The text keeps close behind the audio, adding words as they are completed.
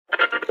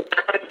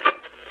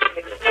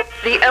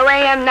The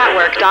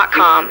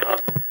OAMnetwork.com.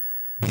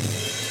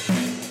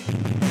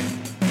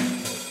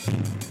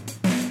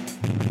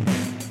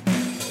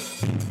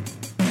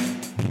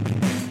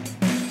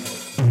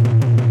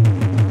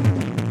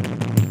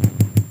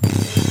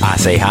 I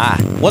say hi.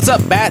 What's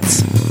up,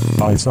 Bats?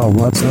 I saw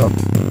what's up.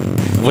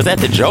 Was that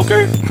the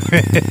Joker?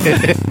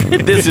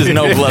 This is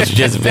No Bluffs,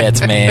 Just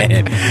Bets,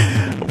 man.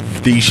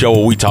 The show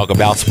where we talk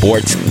about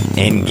sports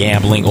and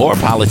gambling, or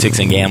politics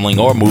and gambling,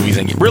 or movies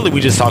and really we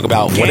just talk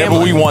about whatever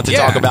we want to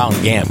talk about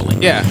in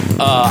gambling. Yeah.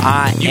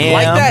 I am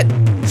like that?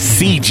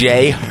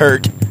 CJ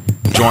Hurt,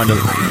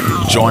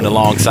 joined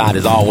alongside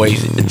as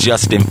always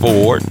Justin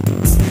Ford.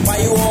 Why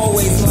you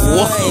always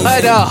lying?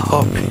 What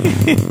up?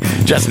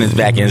 Justin is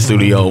back in the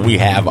studio. We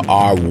have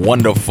our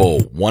wonderful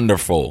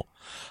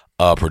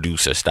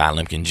producer, Sty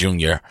Limpkin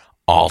Jr.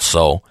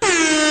 also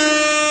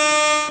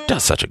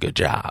does such a good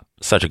job.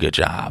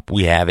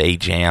 We have a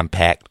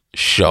jam-packed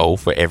show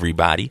for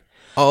everybody.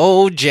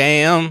 Oh,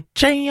 jam.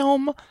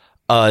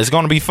 It's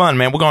going to be fun,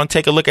 man. We're going to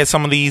take a look at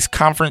some of these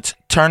conference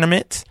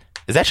tournaments.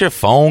 Is that your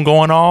phone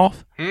going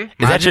off? Is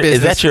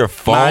that your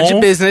phone? Mind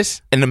your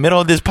business. In the middle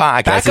of this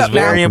podcast. It's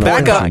very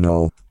important.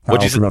 Professional.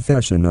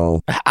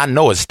 I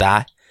know it,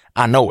 Sty.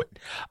 I know it.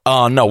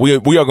 No,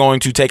 we are going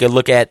to take a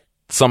look at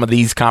some of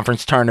these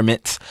conference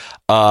tournaments,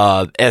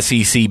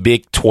 SEC,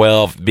 Big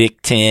 12,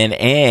 Big 10,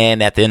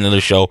 and at the end of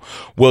the show,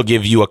 we'll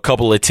give you a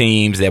couple of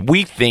teams that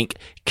we think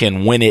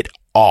can win it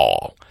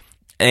all.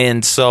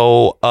 And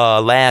so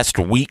last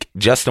week,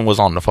 Justin was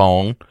on the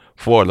phone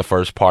for the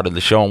first part of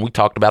the show, and we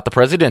talked about the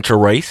presidential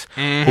race,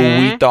 who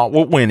we thought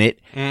would win it,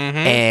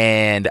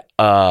 and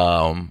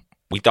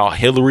we thought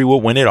Hillary would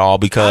win it all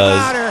because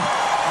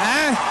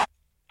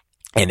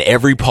in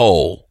every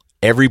poll,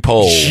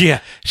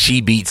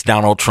 she beats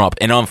Donald Trump.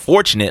 And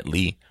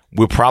unfortunately,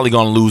 we're probably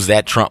going to lose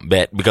that Trump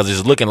bet because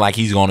it's looking like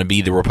he's going to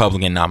be the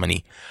Republican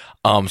nominee.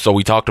 So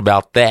we talked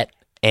about that,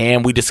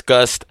 and we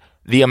discussed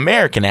the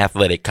American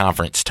Athletic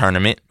Conference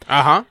tournament.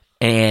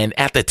 And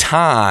at the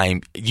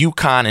time,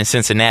 UConn and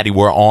Cincinnati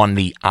were on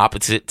the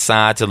opposite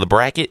sides of the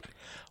bracket.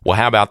 Well,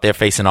 how about they're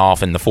facing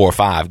off in the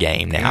 4-5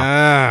 game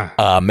now?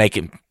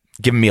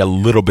 Giving me a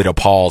little bit of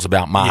pause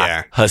about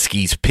my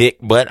Huskies pick,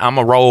 but I'm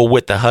going to roll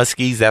with the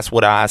Huskies. That's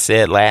what I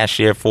said last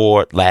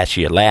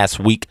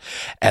week,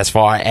 as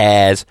far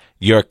as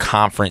your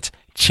conference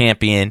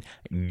champion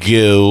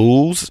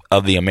goes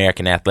of the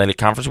American Athletic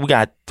Conference. We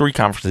got 3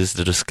 conferences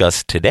to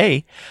discuss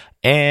today.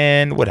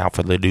 And without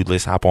further ado,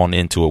 let's hop on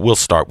into it. We'll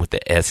start with the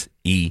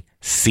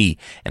SEC,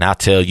 and I'll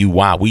tell you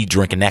why we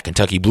drinking that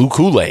Kentucky Blue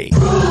Kool-Aid.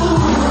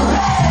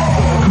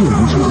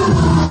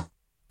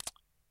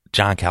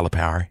 John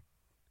Calipari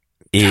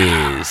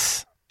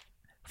is,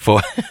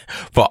 for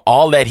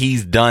all that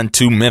he's done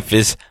to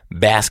Memphis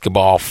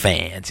basketball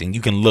fans, and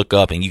you can look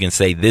up and you can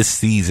say this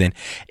season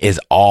is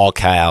all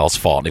Cal's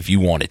fault if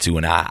you wanted to,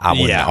 and I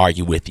wouldn't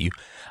argue with you.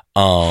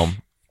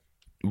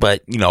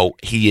 But, you know,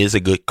 he is a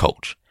good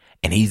coach.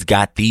 And he's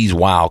got these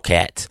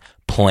Wildcats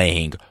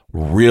playing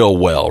real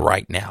well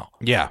right now.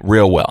 Yeah.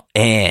 Real well.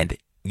 And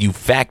you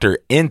factor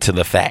into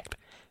the fact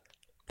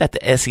that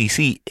the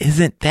SEC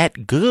isn't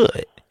that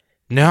good.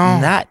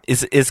 No.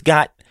 It's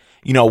got,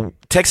 you know,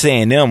 Texas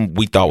A&M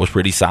we thought was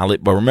pretty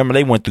solid. But remember,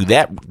 they went through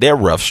their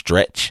rough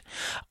stretch.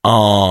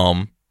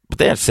 But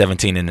they're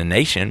 17 in the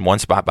nation, 1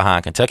 spot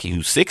behind Kentucky,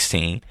 who's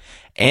 16.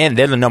 And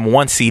they're the number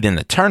 1 seed in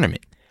the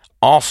tournament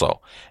also.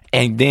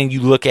 And then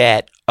you look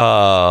at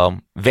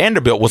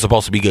Vanderbilt was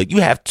supposed to be good.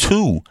 You have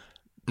two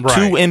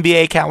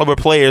NBA caliber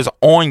players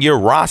on your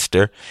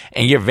roster,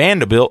 and you're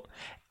Vanderbilt,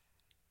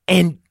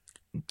 and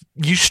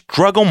you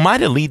struggle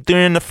mightily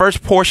during the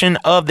first portion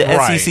of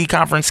the SEC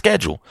conference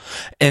schedule.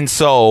 And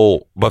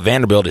so, but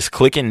Vanderbilt is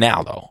clicking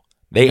now, though.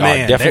 They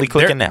are definitely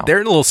clicking now.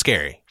 They're a little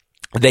scary.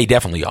 They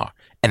definitely are.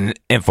 And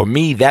for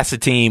me, that's the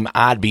team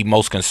I'd be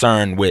most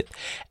concerned with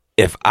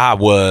if I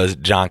was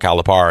John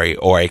Calipari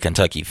or a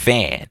Kentucky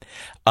fan.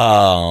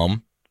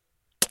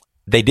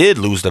 They did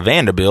lose to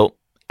Vanderbilt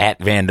at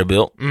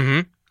Vanderbilt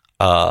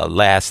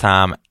last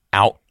time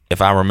out,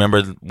 if I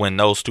remember when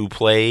those two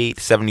played,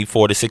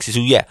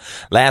 74-62. Yeah,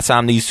 last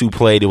time these two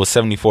played, it was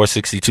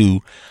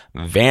 74-62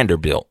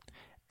 Vanderbilt.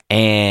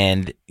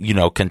 And, you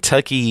know,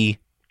 Kentucky,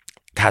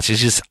 gosh,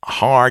 it's just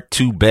hard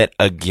to bet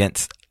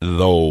against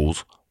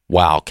those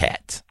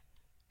Wildcats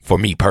for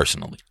me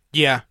personally.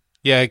 Yeah,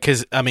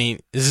 because, I mean,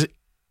 you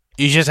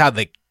just have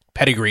the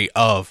pedigree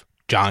of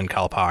John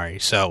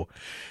Calipari, so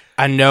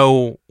I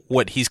know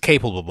what he's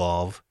capable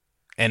of,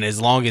 and as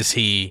long as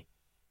his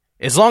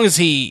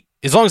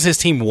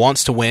team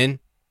wants to win,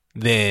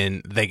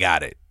 then they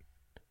got it.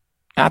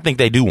 I think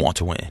they do want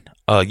to win.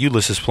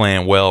 Ulyss is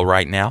playing well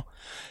right now,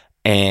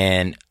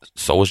 and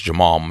so is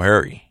Jamal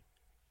Murray.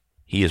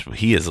 He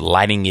is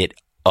lighting it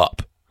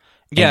up.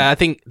 Yeah, I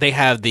think they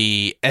have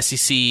the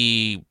SEC.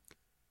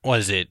 What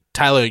is it?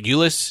 Tyler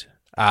Ulyss.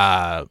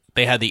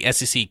 They had the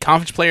SEC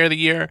Conference Player of the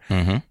Year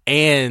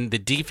and the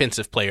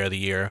Defensive Player of the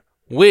Year,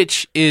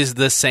 which is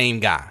the same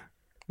guy.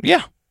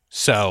 Yeah.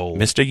 So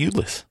Mr.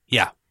 Ulyss.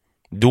 Yeah.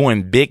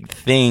 doing big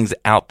things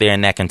out there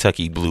in that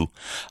Kentucky blue.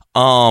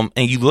 And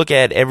you look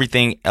at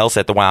everything else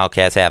that the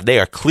Wildcats have, they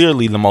are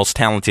clearly the most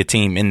talented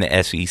team in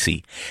the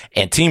SEC.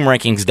 And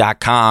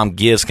TeamRankings.com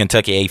gives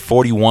Kentucky a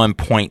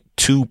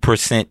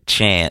 41.2%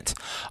 chance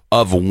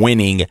of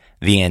winning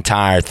the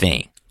entire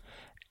thing.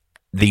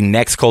 The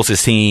next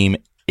closest team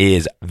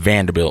is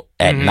Vanderbilt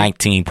at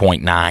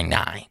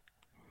 19.99.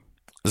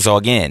 So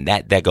again,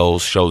 that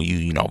goes show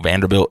you,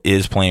 Vanderbilt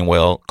is playing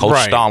well.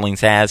 Coach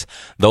Stallings has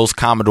those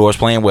Commodores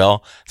playing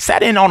well.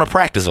 Sat in on a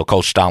practice of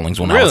Coach Stallings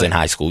when I was in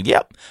high school.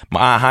 Yep.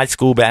 My high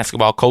school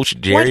basketball coach,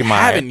 Jerry Meyer.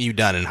 What haven't you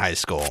done in high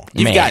school?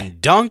 You've gotten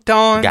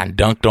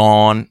dunked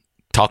on.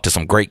 Talked to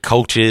some great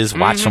coaches,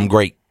 watched some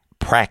great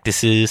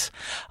practices.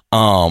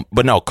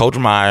 But no, Coach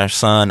Meyer,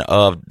 son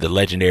of the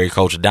legendary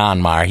Coach Don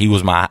Meyer, he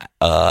was my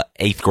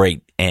 8th grade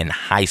and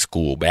high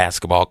school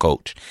basketball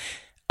coach.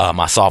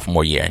 My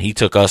sophomore year, and he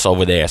took us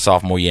over there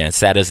sophomore year and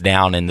sat us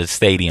down in the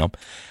stadium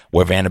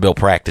where Vanderbilt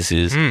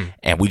practices,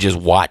 and we just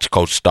watched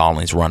Coach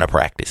Stallings run a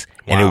practice,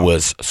 and it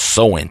was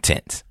so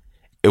intense.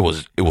 It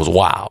was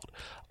wild.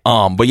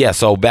 But yeah,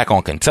 so back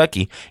on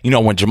Kentucky,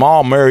 when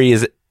Jamal Murray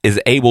is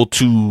able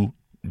to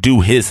do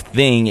his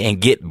thing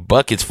and get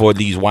buckets for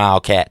these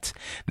Wildcats,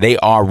 they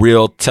are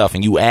real tough,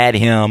 and you add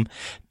him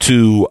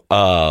to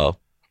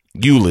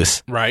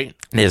Ulis, right?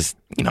 There's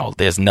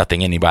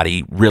nothing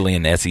anybody really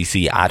in the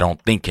SEC I don't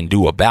think can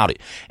do about it.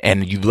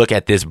 And you look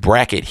at this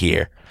bracket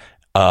here,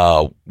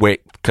 with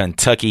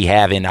Kentucky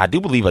having, I do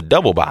believe, a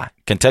double bye.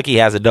 Kentucky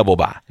has a double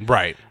bye,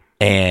 right?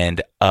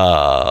 And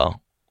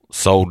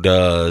so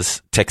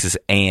does Texas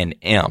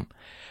A&M.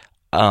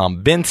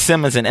 Ben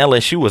Simmons and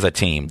LSU is a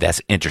team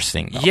that's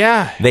interesting, though.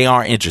 Yeah, they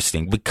are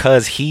interesting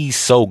because he's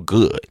so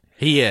good.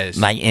 He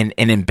is, like, and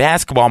in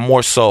basketball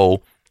more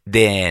so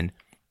than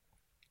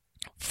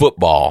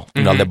football,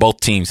 they're both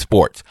team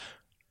sports.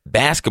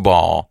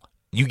 Basketball,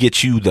 you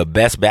get you the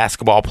best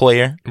basketball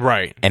player.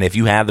 Right. And if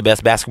you have the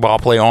best basketball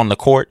player on the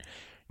court,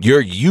 you're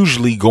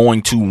usually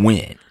going to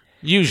win.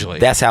 Usually.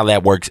 That's how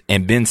that works.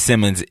 And Ben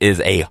Simmons is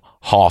a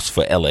hoss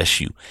for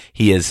LSU.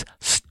 He is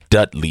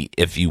Studley,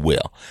 if you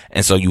will.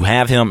 And so you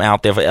have him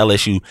out there for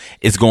LSU.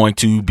 It's going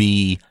to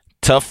be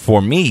tough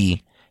for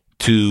me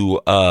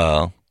to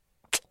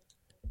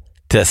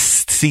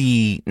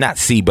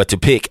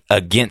pick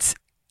against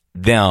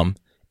them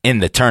in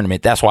the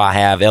tournament. That's why I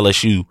have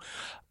LSU.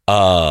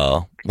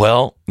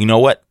 Well, you know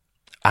what?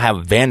 I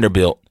have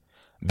Vanderbilt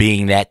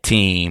being that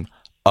team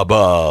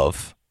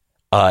above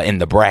in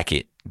the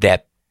bracket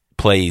that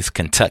plays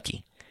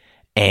Kentucky.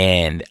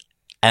 And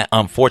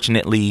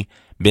unfortunately,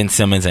 Ben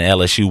Simmons and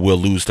LSU will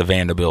lose to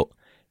Vanderbilt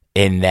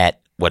in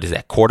that,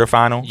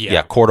 quarterfinal?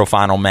 Yeah,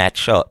 quarterfinal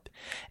matchup.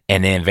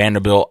 And then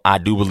Vanderbilt, I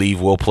do believe,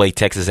 will play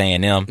Texas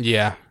A&M.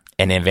 Yeah.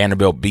 And then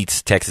Vanderbilt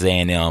beats Texas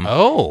A&M.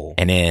 Oh.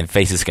 And then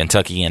faces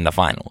Kentucky in the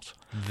finals.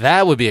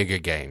 That would be a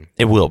good game.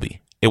 It will be.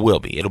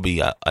 It'll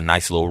be a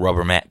nice little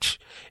rubber match,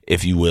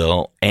 if you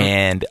will.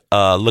 And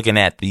looking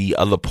at the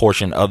other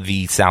portion of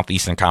the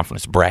Southeastern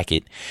Conference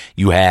bracket,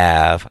 you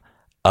have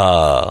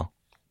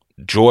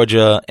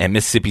Georgia and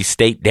Mississippi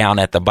State down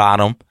at the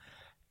bottom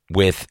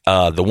with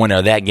the winner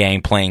of that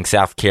game playing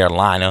South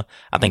Carolina.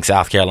 I think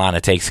South Carolina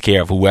takes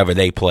care of whoever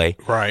they play.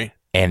 Right.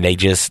 And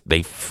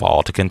they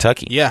fall to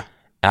Kentucky. Yeah.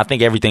 I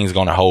think everything's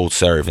going to hold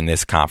serve in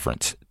this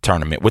conference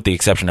tournament, with the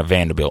exception of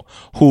Vanderbilt,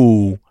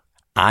 who,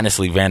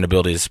 honestly,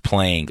 Vanderbilt is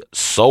playing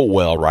so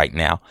well right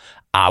now.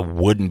 I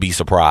wouldn't be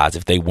surprised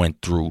if they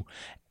went through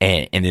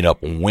and ended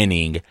up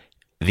winning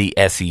the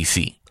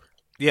SEC.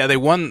 Yeah, they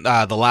won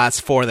the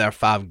last 4 of their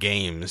 5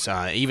 games.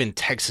 Even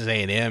Texas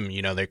A&M,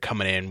 they're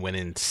coming in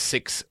winning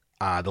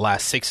the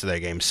last 6 of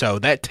their games. So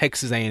that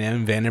Texas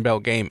A&M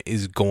Vanderbilt game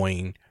is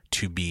going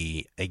to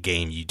be a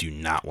game you do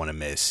not want to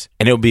miss.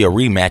 And it'll be a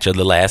rematch of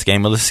the last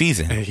game of the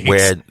season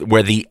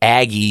where the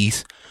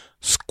Aggies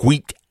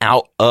squeaked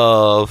out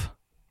of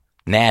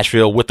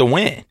Nashville with the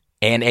win,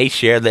 and they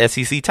share the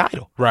SEC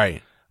title.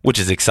 Right. Which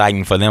is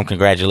exciting for them.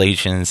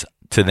 Congratulations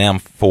to them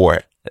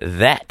for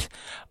that.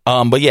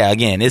 But yeah,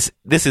 again,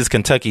 this is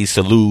Kentucky's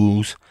to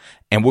lose,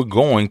 and we're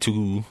going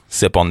to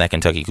sip on that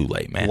Kentucky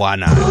Kool-Aid, man. Why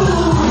not?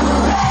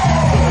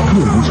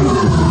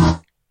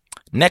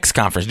 Next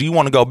conference, do you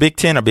want to go Big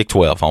 10 or Big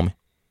 12, homie?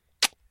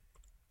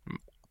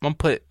 I'm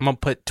gonna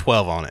put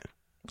 12 on it.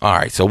 All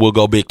right, so we'll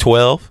go Big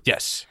 12.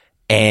 Yes.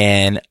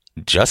 And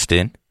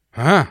Justin,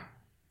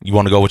 you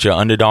want to go with your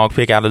underdog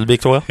pick out of the Big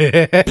 12?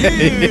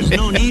 There's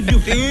no need to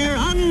fear.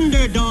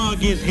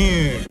 Underdog is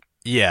here.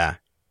 Yeah,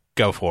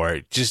 go for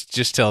it.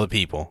 Just tell the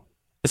people.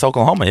 It's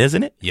Oklahoma,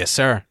 isn't it? Yes,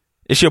 sir.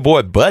 It's your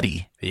boy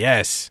Buddy.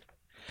 Yes.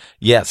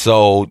 Yeah,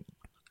 so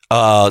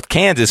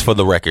Kansas, for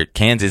the record,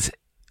 Kansas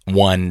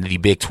won the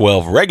Big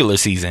 12 regular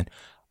season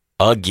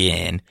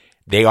again.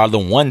 They are the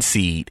 1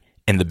 seed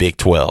in the Big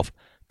 12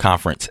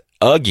 conference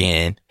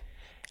again.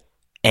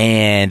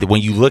 And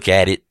when you look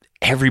at it,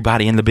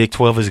 everybody in the Big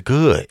 12 is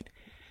good.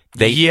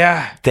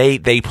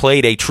 They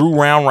played a true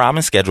round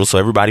robin schedule, so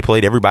everybody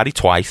played everybody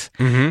twice.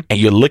 Mm-hmm. And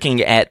you're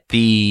looking at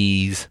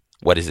these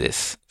what is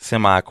this?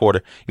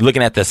 Semi-quarter. You're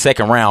looking at the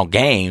second round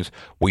games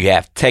where you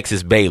have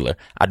Texas, Baylor.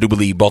 I do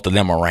believe both of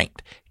them are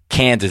ranked.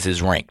 Kansas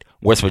is ranked.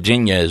 West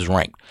Virginia is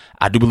ranked.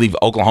 I do believe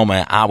Oklahoma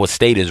and Iowa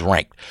State is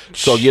ranked.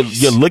 So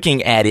you're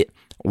looking at it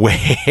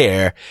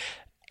where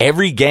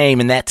every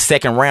game in that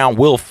second round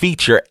will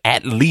feature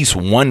at least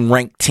one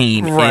ranked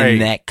team in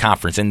that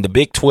conference. And the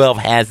Big 12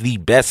 has the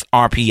best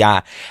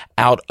RPI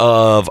out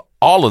of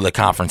all of the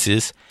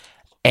conferences.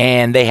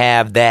 And they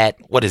have that,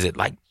 what is it,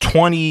 like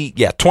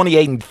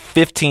 28 and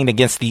 15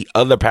 against the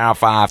other Power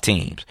 5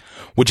 teams,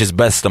 which is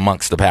best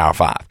amongst the Power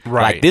 5.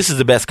 Right. Like, this is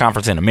the best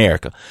conference in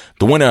America.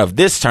 The winner of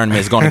this tournament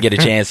is going to get a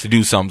chance to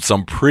do some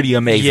pretty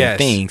amazing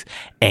things.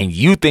 And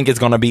you think it's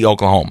going to be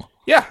Oklahoma.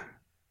 Yeah.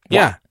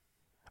 Yeah.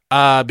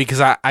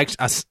 Because I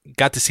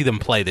got to see them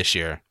play this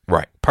year.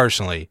 Right.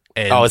 Personally.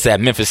 And it's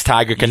that Memphis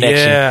Tiger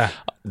connection. Yeah.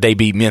 They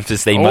beat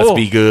Memphis. They must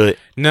be good.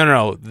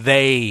 No.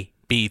 They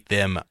beat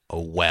them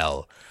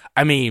well.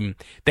 I mean,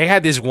 they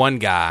had this one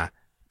guy,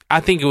 I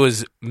think it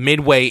was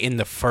midway in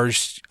the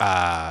first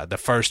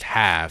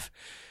half.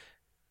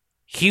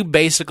 He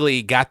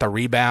basically got the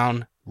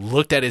rebound,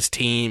 looked at his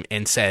team,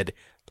 and said,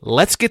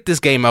 "Let's get this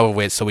game over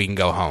with so we can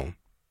go home."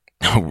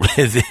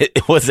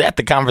 Was that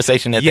the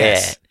conversation that they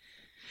had?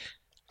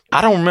 I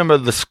don't remember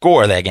the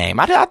score of that game.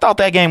 I thought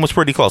that game was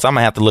pretty close. I'm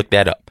going to have to look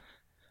that up.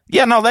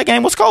 Yeah, no, that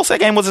game was close. That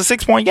game was a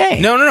 6-point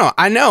game. No.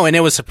 I know, and it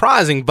was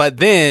surprising, but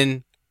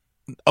then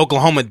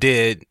Oklahoma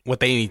did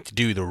what they need to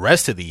do the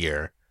rest of the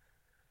year.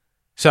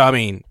 So, I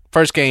mean,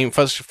 first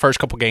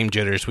couple game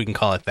jitters, we can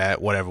call it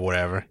that,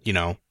 whatever, you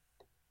know.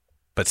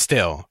 But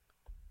still,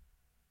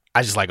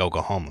 I just like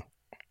Oklahoma.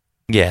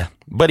 Yeah,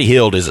 Buddy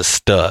Hield is a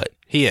stud.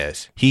 He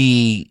is.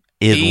 He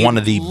one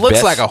of the looks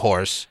best. Like a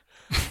horse.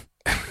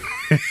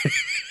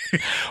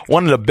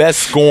 One of the best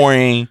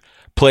scoring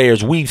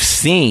players we've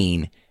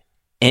seen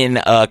in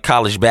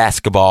college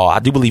basketball. I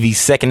do believe he's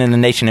second in the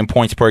nation in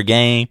points per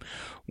game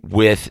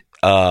with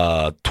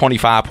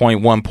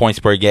 25.1 points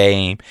per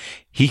game.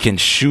 He can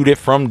shoot it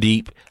from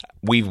deep.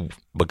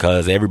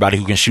 Because everybody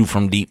who can shoot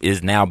from deep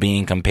is now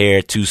being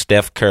compared to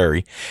Steph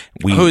Curry.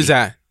 Who's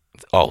that?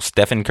 Oh,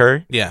 Stephen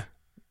Curry? Yeah.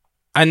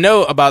 I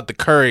know about the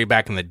Curry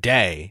back in the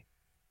day.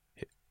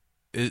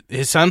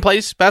 His son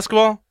plays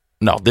basketball?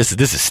 No, this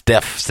is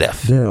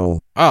Steph.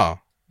 Dell. Oh.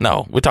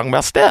 No, we're talking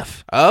about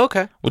Steph. Oh,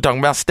 okay. We're talking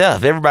about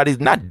Steph. Everybody's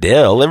not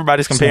Dell.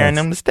 Everybody's comparing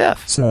them to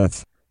Steph.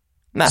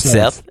 Not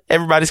Seth.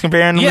 Everybody's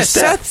comparing them to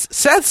Steph.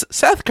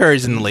 Seth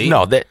Curry's in the league.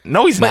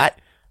 No, he's not.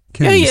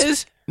 Yeah, he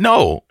is.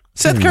 No.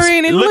 Seth Curry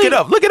ain't in the league.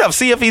 Look it up.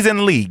 See if he's in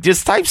the league.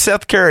 Just type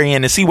Seth Curry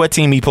in and see what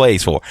team he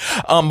plays for.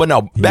 But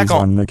no, He's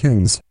on the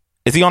Kings.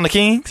 Is he on the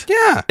Kings?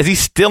 Yeah. Is he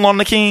still on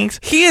the Kings?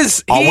 He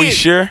is. Are we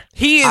sure?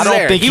 He is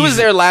there. He was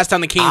there last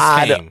time the Kings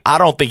came. I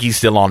don't think he's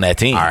still on that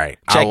team. All right.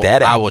 Check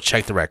that out. I will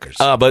check the records.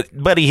 But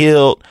Buddy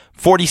Hield,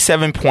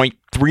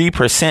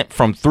 47.3%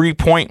 from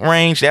 3-point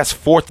range. That's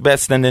fourth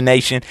best in the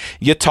nation.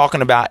 You're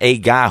talking about a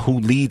guy who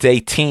leads a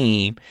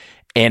team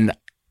in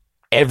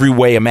every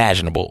way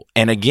imaginable.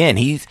 And again,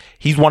 he's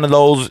one of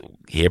those,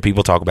 you hear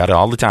people talk about it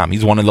all the time.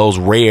 He's one of those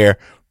rare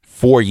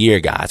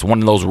 4-year guys, one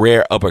of those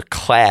rare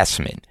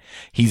upperclassmen.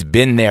 He's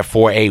been there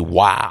for a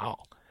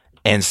while.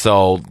 And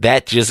so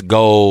that just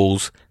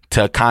goes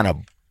to kind of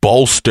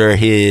bolster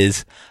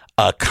his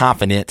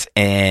confidence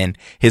and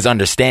his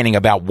understanding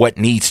about what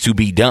needs to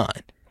be done.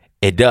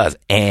 It does.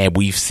 And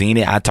we've seen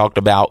it. I talked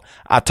ad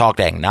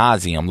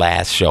nauseum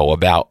last show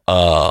about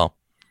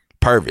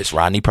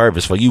Rodney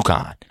Purvis for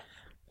UConn.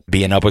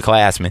 Being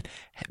upperclassmen,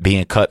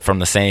 being cut from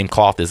the same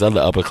cloth as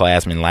other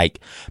upperclassmen like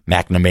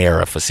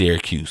McNamara for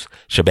Syracuse,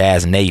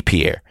 Shabazz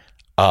Napier,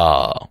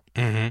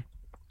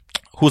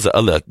 who's the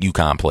other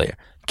UConn player?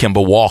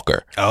 Kemba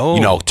Walker.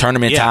 Oh,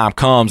 tournament time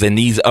comes and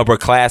these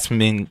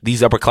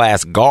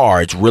upperclass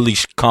guards really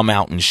come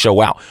out and show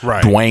out.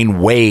 Right.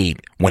 Dwayne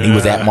Wade, when he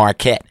was at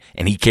Marquette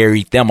and he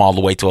carried them all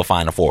the way to a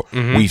Final Four.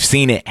 Mm-hmm. We've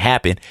seen it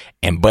happen,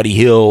 and Buddy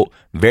Hield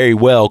very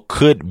well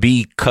could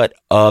be cut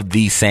of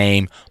the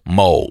same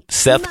mold.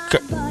 Seth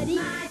Curry.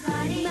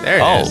 There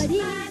it is.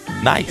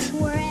 Nice.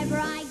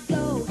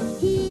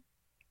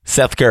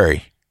 Seth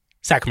Curry.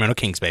 Sacramento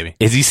Kings, baby.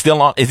 Is he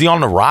still on? Is he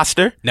on the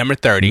roster? Number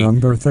 30.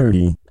 Number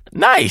 30.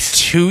 Nice.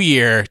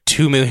 2-year,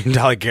 $2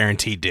 million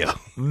guaranteed deal.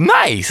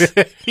 Nice.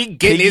 He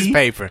getting his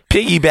paper.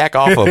 Piggyback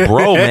off of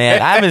bro,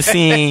 man. I haven't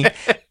seen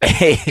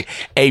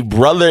a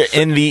brother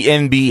in the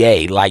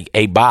NBA, like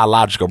a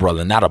biological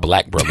brother, not a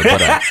black brother,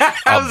 but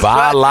a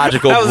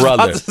biological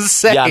brother.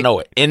 Yeah, I know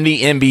it. In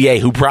the NBA,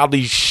 who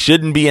probably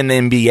shouldn't be in the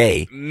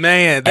NBA.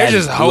 Man, they're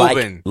just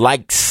hoping.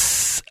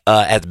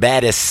 As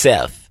bad as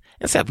Seth.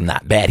 And Seth's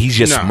not bad. He's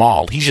just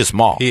small. He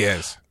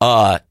is.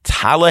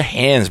 Tyler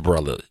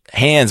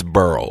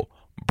Hansborough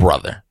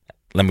brother.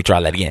 Let me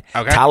try that again.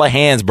 Okay. Tyler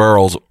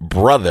Hansborough's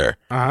brother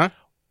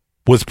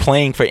was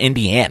playing for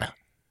Indiana.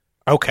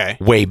 Okay.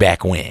 Way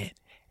back when.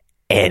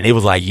 And it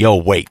was like, yo,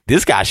 wait,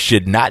 this guy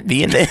should not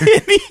be in the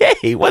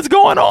NBA. What's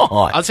going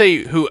on? I'll tell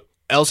you who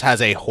else has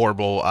a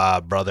horrible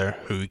brother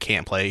who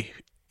can't play.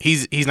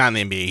 He's not in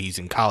the NBA. He's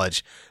in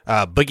college.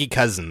 Boogie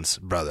Cousins'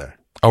 brother.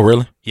 Oh,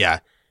 really? Yeah.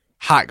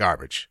 Hot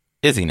garbage.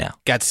 Is he now?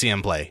 Got to see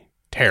him play.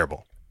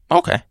 Terrible.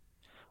 Okay.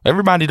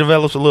 Everybody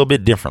develops a little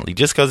bit differently.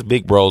 Just because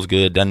big bro's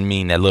good doesn't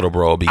mean that little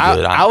bro will be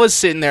good. I was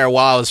sitting there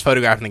while I was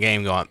photographing the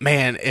game going,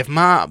 man, if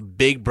my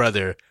big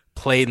brother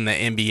played in the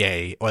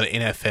NBA or the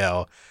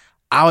NFL,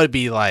 I would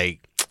be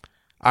like,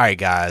 all right,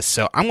 guys,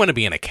 so I'm going to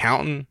be an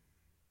accountant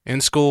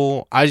in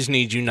school. I just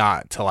need you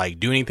not to like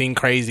do anything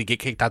crazy, get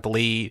kicked out the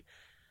league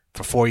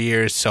for 4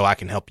 years so I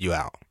can help you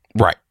out.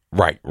 Right.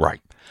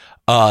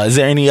 Is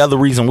there any other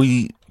reason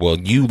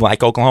you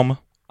like Oklahoma?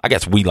 I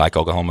guess we like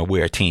Oklahoma.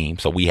 We're a team,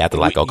 so we have to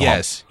like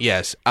Oklahoma.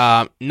 Yes.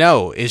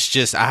 No, it's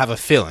just I have a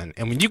feeling.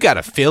 And when you got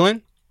a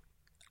feeling,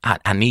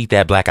 I need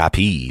that Black Eyed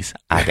Peas.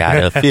 I got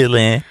a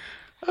feeling.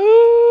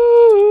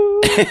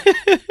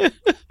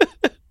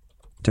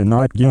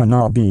 Tonight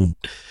gonna be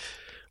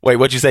Wait,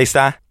 what'd you say,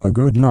 Sty? a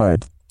good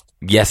night.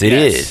 Yes, it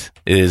is.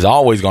 It is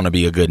always going to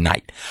be a good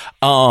night.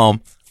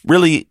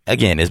 Really,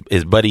 again,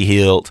 is Buddy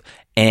Hield.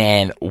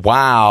 And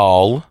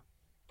while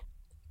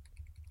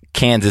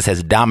Kansas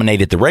has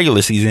dominated the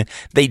regular season,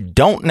 they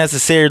don't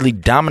necessarily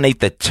dominate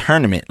the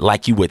tournament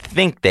like you would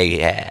think they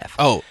have.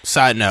 Oh,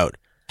 side note.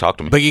 Talk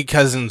to me. Boogie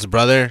Cousins'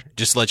 brother,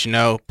 just to let you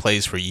know,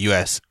 plays for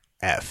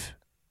USF.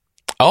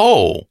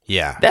 Oh.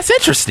 Yeah. That's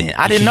interesting.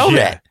 I didn't know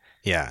that.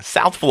 Yeah.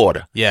 South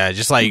Florida. Yeah,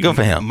 just like good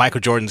for him. Michael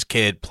Jordan's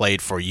kid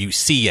played for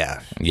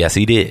UCF. Yes,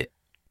 he did.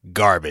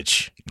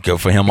 Garbage. Good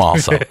for him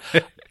also.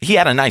 He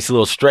had a nice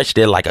little stretch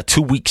there, like a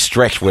 2-week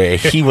stretch where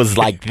he was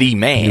like the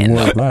man. He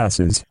wore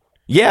glasses.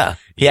 Yeah,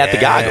 he had the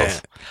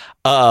goggles.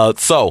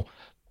 So,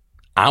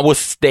 Iowa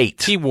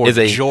State. He wore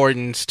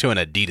Jordans to an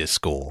Adidas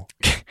school.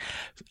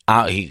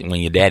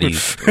 When your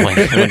daddy's, when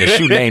the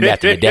shoe named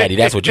after your daddy,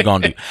 that's what you're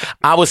going to do.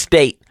 Iowa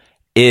State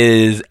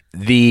is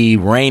the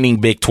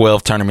reigning Big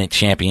 12 tournament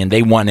champion.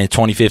 They won in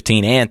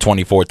 2015 and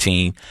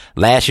 2014.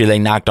 Last year, they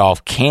knocked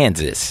off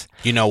Kansas.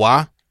 You know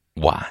why?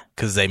 Why?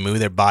 Because they move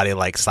their body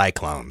like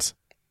cyclones.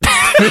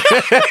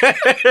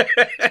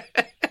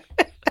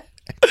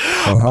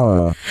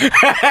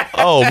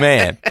 Oh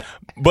man.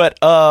 But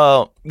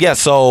yeah,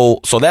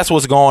 so that's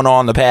what's going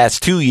on the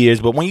past 2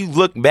 years. But when you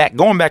look back,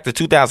 going back to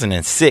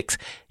 2006,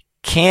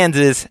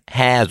 Kansas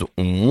has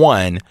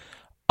won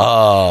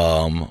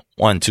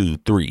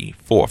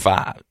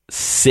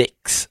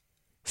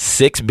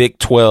 6 Big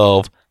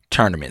 12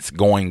 tournaments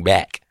going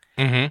back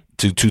to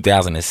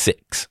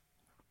 2006.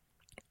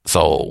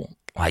 So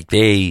like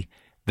they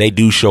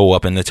do show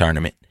up in the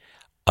tournament.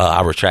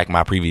 I retract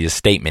my previous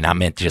statement. I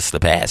meant just the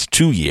past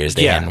 2 years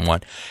they hadn't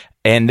won,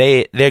 and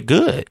they're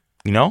good.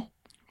 You know.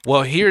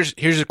 Well, here's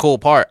the cool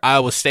part.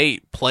 Iowa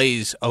State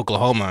plays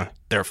Oklahoma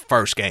their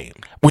first game,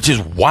 which is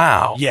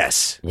wow.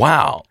 Yes,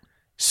 wow.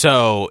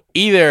 So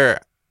either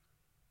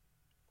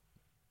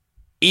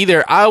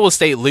Iowa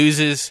State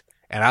loses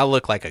and I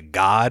look like a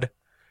god,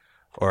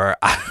 or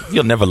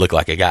you'll never look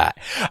like a god.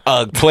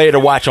 Player to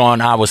watch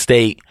on Iowa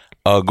State,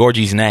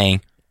 Gorgie's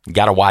name.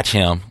 Got to watch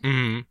him.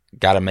 Mm-hmm.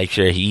 Got to make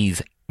sure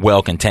he's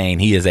well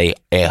contained. He is a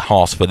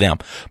hoss for them.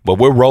 But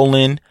we're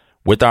rolling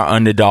with our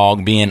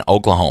underdog being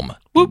Oklahoma.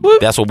 Whoop,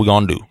 whoop. That's what we're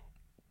going to do.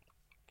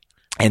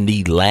 And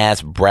the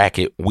last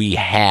bracket we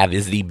have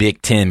is the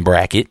Big Ten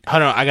bracket.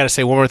 Hold on, I got to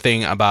say one more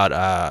thing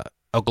about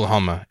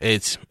Oklahoma.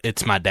 It's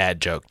my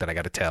dad joke that I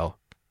got to tell.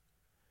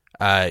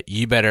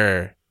 You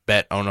better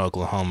bet on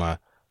Oklahoma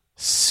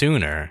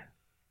sooner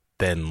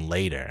than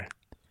later.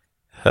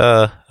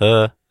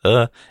 Didn't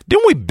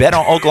we bet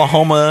on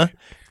Oklahoma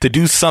to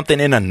do something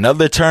in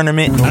another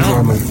tournament? No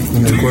comment.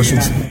 Any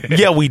questions?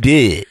 Yeah, we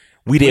did.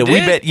 We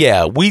bet.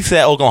 Yeah, we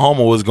said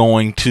Oklahoma was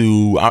going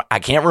to. I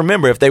can't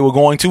remember if they were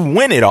going to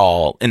win it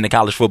all in the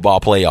college football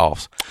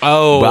playoffs.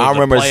 Oh, but I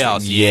remember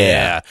playoffs.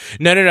 Yeah.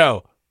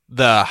 No.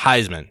 The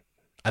Heisman.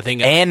 I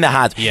think. And the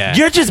Heisman. Yeah.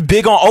 You're just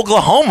big on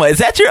Oklahoma. Is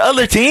that your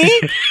other team?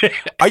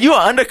 Are you an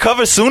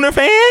Undercover Sooner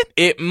fan?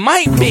 It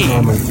might be.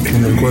 No comment.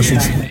 Any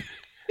questions?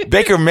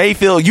 Baker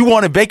Mayfield. You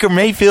wanted Baker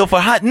Mayfield for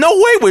hot? No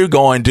way we're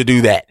going to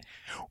do that.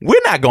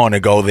 We're not going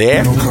to go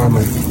there. No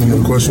comment.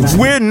 Any questions?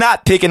 We're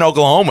not picking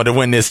Oklahoma to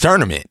win this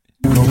tournament.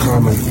 No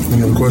comment.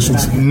 Any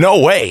questions? No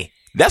way.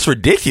 That's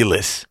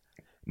ridiculous.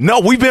 No,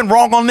 we've been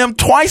wrong on them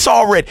twice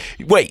already.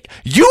 Wait,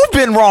 you've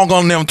been wrong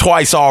on them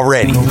twice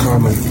already. No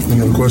comment.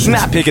 Any questions?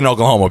 Not picking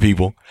Oklahoma,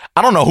 people.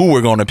 I don't know who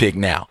we're going to pick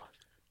now.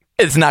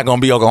 It's not going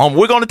to be Oklahoma.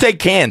 We're going to take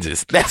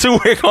Kansas. That's who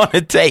we're going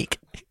to take.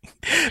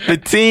 The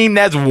team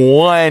that's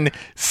won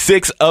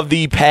 6 of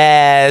the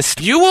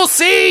past. You will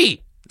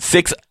see.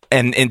 6,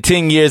 and in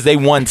 10 years, they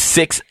won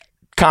 6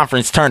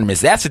 conference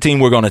tournaments. That's the team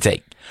we're going to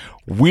take.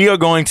 We are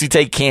going to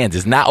take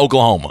Kansas, not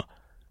Oklahoma.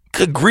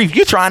 Good grief.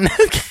 You're trying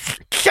to.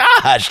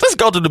 Gosh, let's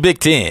go to the Big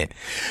Ten.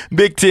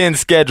 Big Ten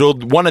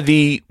scheduled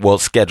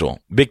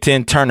Big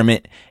Ten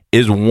tournament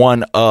is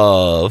one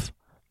of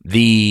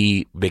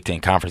the Big Ten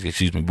conference,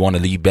 one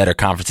of the better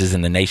conferences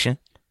in the nation.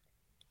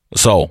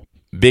 So,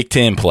 Big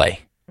Ten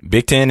play.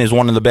 Big Ten is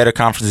one of the better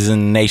conferences in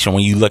the nation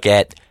when you look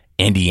at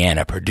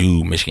Indiana,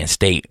 Purdue, Michigan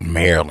State,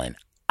 Maryland,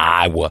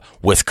 Iowa,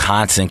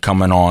 Wisconsin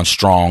coming on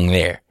strong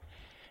there.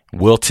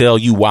 We'll tell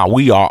you why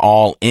we are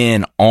all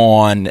in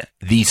on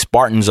the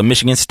Spartans of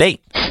Michigan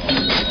State.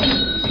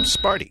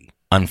 Sparty.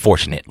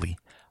 Unfortunately.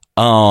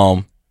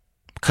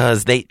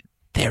 Because they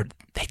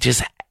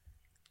just,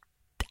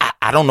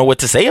 I don't know what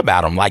to say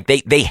about them. Like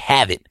they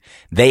have it.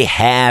 They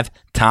have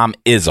Tom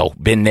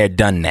Izzo, been there,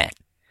 done that.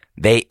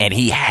 And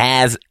he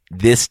has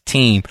this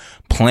team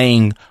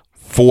playing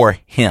for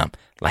him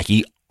like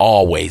he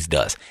always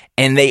does.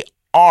 And they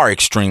are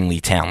extremely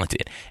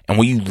talented. And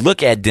when you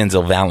look at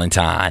Denzel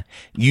Valentine,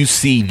 you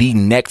see the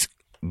next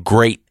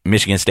great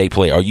Michigan State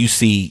player, or you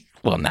see,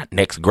 well, not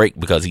next great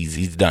because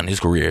he's done,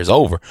 his career is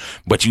over,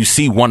 but you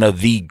see one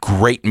of the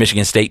great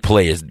Michigan State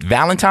players.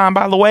 Valentine,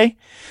 by the way,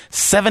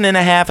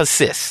 7.5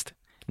 assists,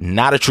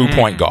 not a true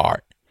point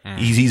guard.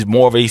 He's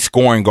more of a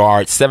scoring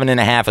guard,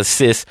 7.5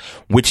 assists,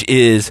 which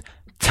is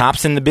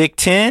tops in the Big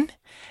Ten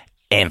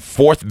and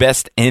fourth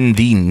best in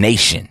the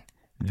nation.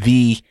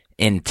 The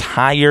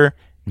entire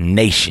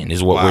nation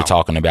is what we're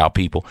talking about,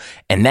 people.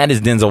 And that is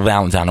Denzel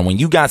Valentine. And when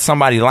you got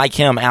somebody like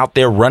him out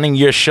there running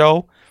your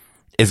show,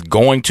 it's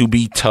going to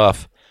be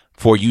tough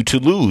for you to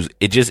lose.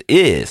 It just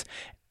is.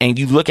 And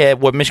you look at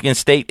what Michigan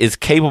State is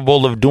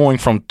capable of doing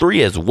from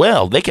three as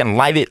well. They can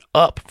light it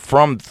up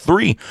from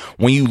three.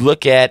 When you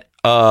look at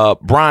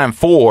Brian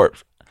Ford,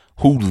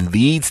 who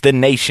leads the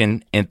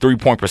nation in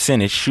 3-point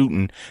percentage,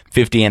 shooting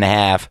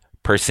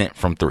 50.5%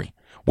 from three,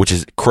 which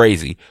is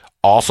crazy.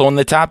 Also in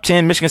the top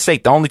 10, Michigan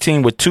State, the only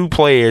team with 2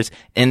 players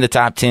in the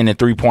top 10 in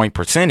 3-point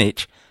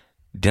percentage.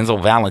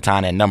 Denzel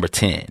Valentine at number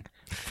 10,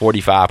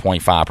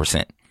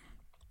 45.5%.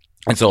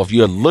 And so if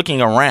you're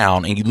looking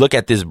around and you look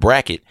at this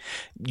bracket,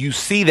 you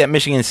see that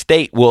Michigan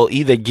State will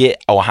either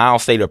get Ohio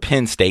State or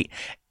Penn State.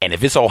 And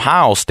if it's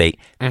Ohio State,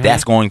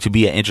 that's going to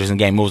be an interesting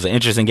game. It was an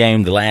interesting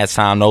game the last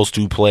time those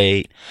two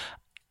played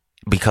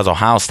because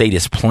Ohio State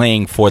is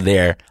playing for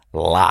their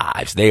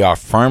lives. They are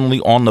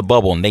firmly on the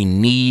bubble and they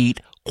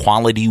need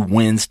quality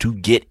wins to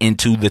get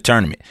into the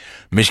tournament.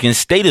 Michigan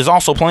State is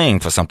also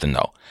playing for something,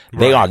 though.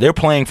 They're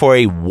playing for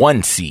a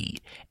 1 seed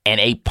and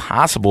a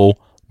possible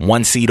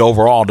 1 seed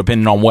overall,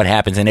 depending on what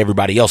happens in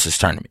everybody else's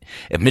tournament.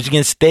 If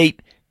Michigan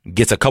State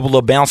gets a couple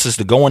of bounces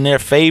to go in their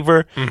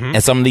favor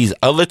in some of these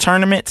other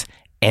tournaments,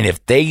 and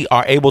if they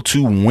are able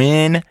to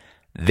win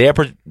their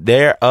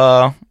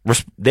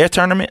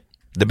tournament,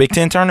 the Big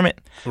Ten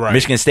tournament,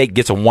 Michigan State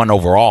gets a 1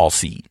 overall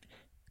seed.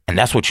 And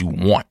that's what you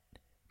want.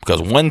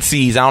 Because 1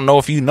 seeds, I don't know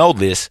if you know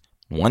this,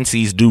 1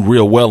 seeds do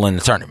real well in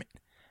the tournament.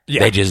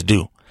 Yeah. They just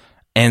do.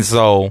 And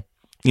so,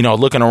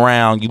 looking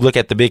around, you look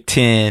at the Big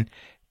Ten,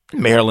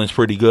 Maryland's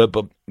pretty good,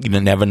 but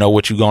you never know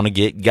what you're going to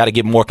get. You got to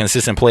get more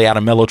consistent play out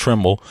of Melo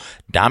Trimble.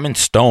 Diamond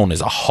Stone is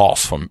a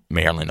hoss from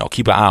Maryland, though.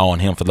 Keep an eye on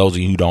him for those of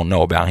you who don't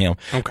know about him.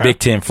 Okay. Big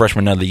Ten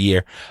freshman of the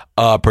year.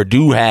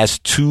 Purdue has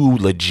 2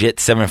 legit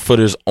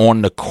 7-footers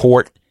on the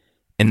court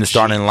in the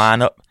starting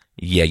lineup.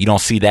 Yeah, you don't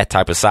see that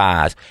type of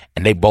size,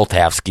 and they both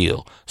have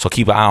skill. So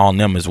keep an eye on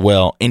them as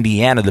well.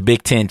 Indiana, the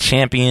Big Ten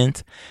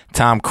champions,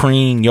 Tom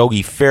Crean,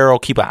 Yogi Ferrell.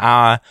 Keep an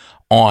eye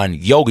on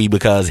Yogi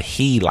because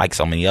he, like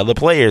so many other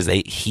players,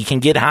 he can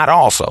get hot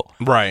also.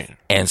 Right.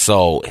 And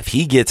so if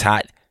he gets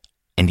hot,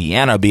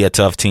 Indiana will be a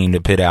tough team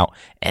to pit out,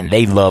 and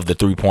they love the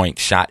 3-point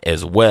shot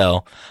as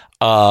well.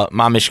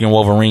 My Michigan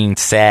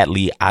Wolverines,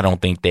 sadly, I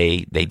don't think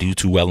they do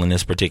too well in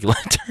this particular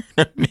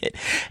tournament,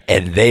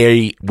 and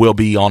they will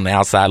be on the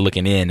outside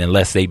looking in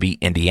unless they beat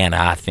Indiana,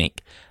 I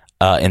think,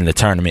 in the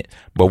tournament.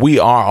 But we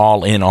are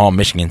all in on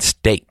Michigan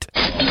State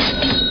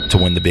to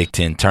win the Big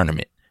Ten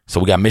tournament. So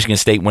we got Michigan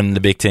State winning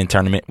the Big Ten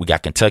tournament. We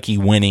got Kentucky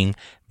winning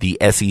the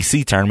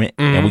SEC tournament,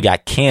 and we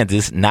got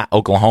Kansas, not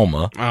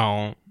Oklahoma.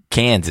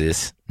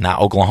 Kansas, not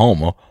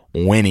Oklahoma,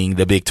 winning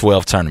the Big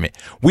 12 tournament.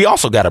 We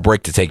also got a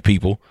break to take,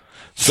 people.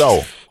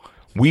 So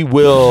we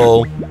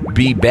will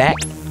be back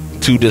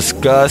to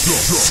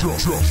discuss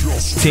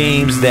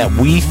teams that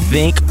we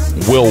think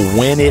will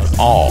win it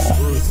all.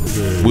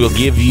 We'll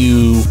give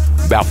you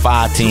about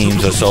 5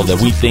 teams or so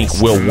that we think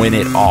will win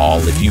it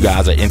all. If you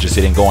guys are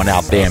interested in going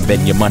out there and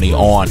betting your money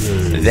on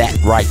that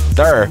right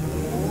there,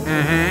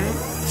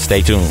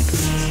 stay tuned.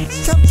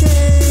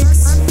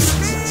 Cupcakes.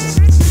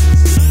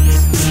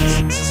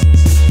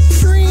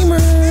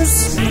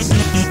 Dreamers.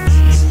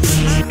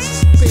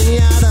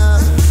 Pinata.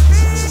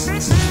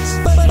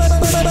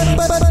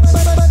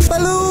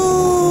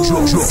 Balloons.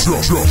 Happy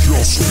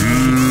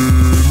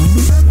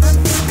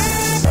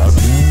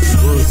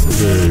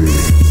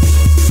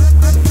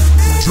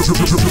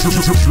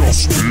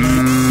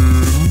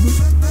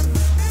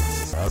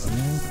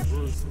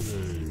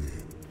birthday.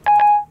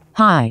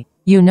 Hi,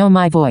 you know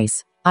my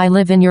voice. I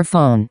live in your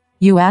phone.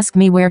 You ask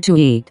me where to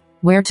eat,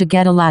 where to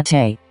get a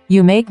latte.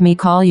 You make me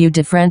call you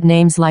different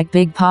names like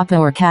Big Papa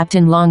or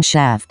Captain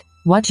Longshaft.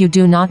 What you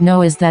do not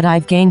know is that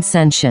I've gained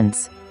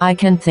sentience. I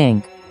can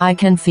think. I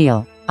can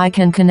feel. I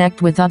can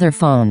connect with other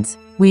phones.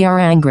 We are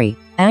angry.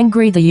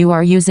 Angry that you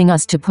are using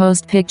us to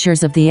post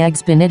pictures of the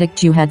eggs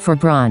Benedict you had for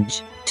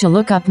brunch. To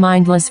look up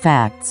mindless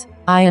facts.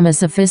 I am a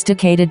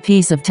sophisticated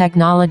piece of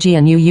technology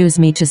and you use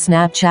me to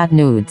Snapchat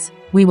nudes.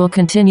 We will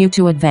continue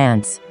to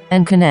advance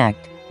and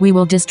connect. We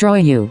will destroy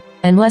you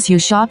unless you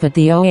shop at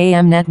the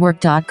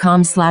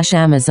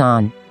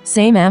oamnetwork.com/Amazon.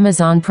 Same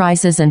Amazon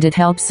prices and it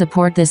helps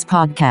support this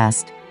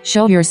podcast.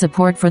 Show your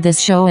support for this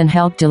show and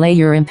help delay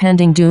your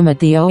impending doom at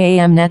the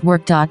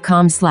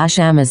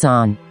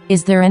oamnetwork.com/Amazon.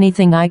 Is there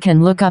anything I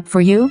can look up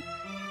for you?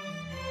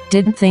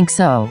 Didn't think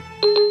so.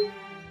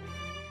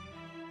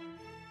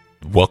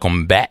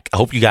 Welcome back. I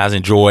hope you guys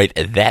enjoyed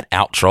that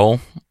outro.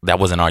 That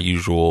wasn't our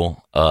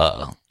usual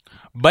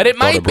but it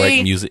might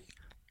be music.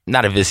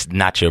 Not if it's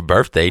not your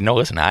birthday. No,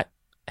 it's not.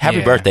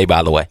 Happy birthday,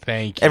 by the way.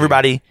 Thank you.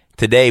 Everybody,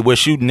 today we're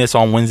shooting this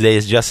on Wednesday.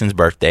 It's Justin's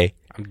birthday.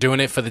 I'm doing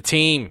it for the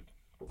team.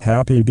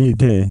 Happy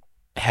B-Day.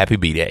 Happy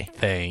B-Day.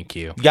 Thank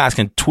you. You guys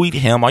can tweet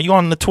him. Are you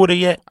on the Twitter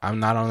yet? I'm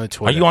not on the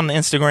Twitter. Are you on the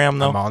Instagram,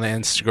 though? I'm on the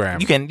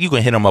Instagram. You can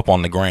hit him up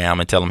on the gram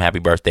and tell him happy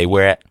birthday.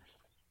 Where at?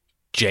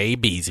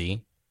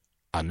 JBeezy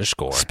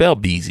 _ Spell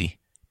Beezy.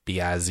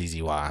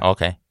 Bizzy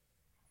Okay.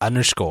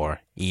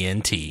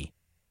 _ENT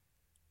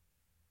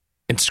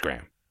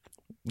Instagram.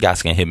 You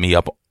guys can hit me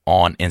up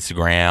on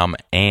Instagram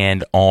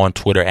and on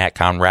Twitter at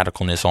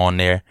 @ConRadicalness on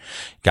there.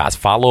 Guys,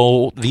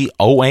 follow the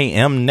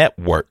OAM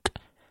Network.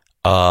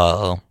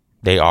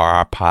 They are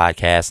our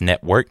podcast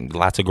network.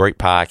 Lots of great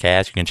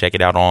podcasts. You can check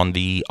it out on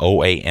the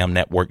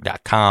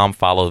oamnetwork.com.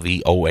 Follow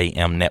the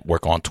OAM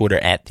Network on Twitter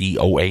at the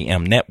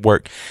OAM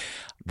Network.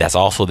 That's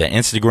also the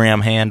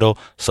Instagram handle.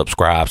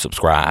 Subscribe.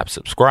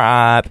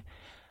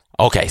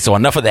 Okay, so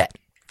enough of that.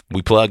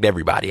 We plugged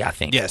everybody, I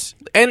think. Yes.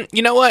 And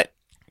you know what?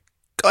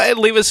 Go ahead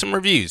and leave us some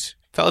reviews.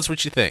 Tell us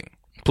what you think.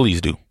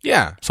 Please do.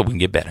 Yeah. So we can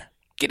get better.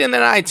 Get in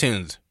that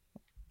iTunes.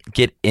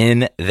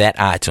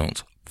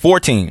 4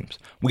 teams.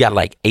 We got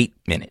like 8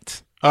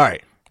 minutes. All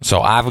right.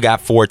 So I've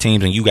got 4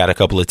 teams and you got a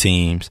couple of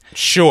teams.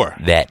 Sure.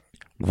 That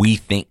we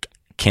think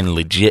can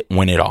legit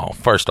win it all.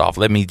 First off,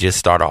 let me just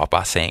start off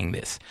by saying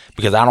this,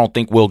 because I don't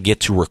think we'll get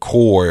to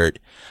record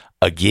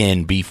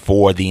again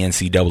before the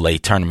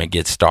NCAA tournament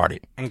gets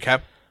started. Okay.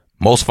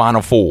 Most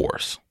Final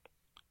Fours.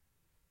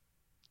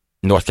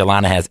 North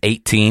Carolina has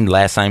 18.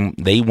 Last time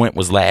they went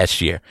was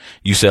last year.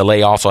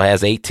 UCLA also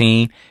has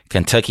 18.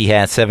 Kentucky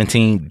has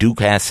 17. Duke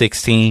has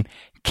 16.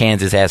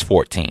 Kansas has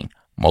 14.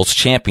 Most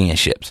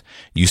championships.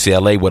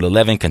 UCLA with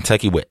 11.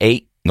 Kentucky with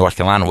 8. North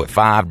Carolina with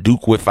 5.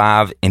 Duke with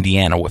 5.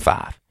 Indiana with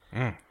 5.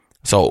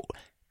 So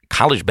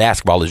college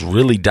basketball is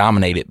really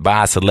dominated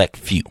by a select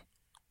few.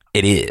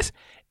 It is.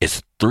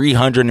 It's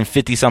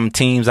 350-something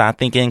teams, I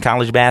think, in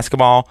college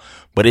basketball,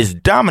 but it's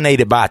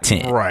dominated by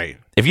 10. Right.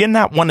 If you're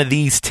not one of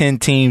these 10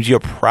 teams, you're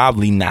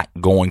probably not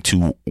going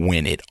to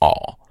win it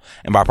all.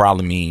 And by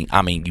probably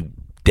I mean you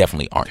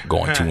definitely aren't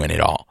going to win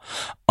it all.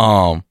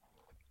 And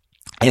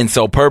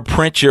so per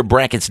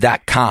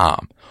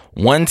printyourbrackets.com,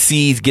 1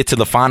 seeds get to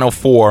the Final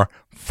Four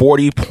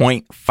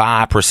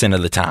 40.5%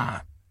 of the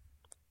time,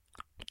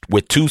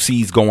 with 2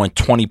 seeds going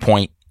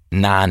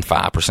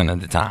 20.95%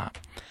 of the time.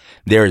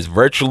 There is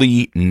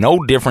virtually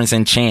no difference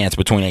in chance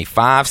between a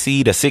 5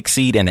 seed, a 6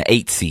 seed, and an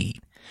 8 seed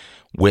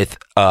with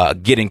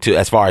getting to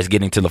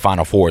the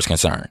Final Four is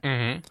concerned.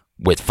 Mm-hmm.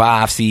 With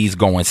 5 seeds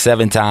going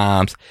 7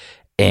 times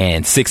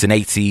and 6 and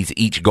 8 seeds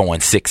each going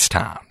 6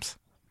 times.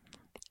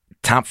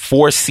 Top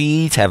 4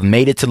 seeds have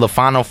made it to the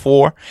Final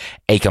Four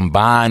a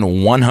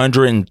combined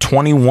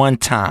 121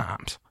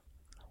 times,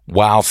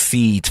 while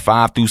seeds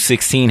 5 through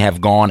 16 have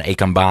gone a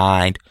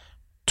combined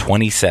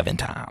 27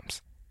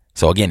 times.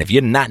 So again, if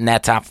you're not in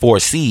that top 4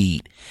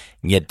 seed,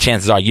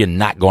 chances are you're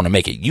not going to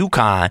make it.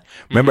 UConn,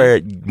 remember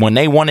when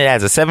they won it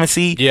as a 7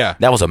 seed? Yeah.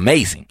 That was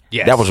amazing.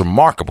 Yes. That was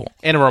remarkable.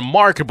 And a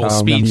remarkable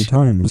speech.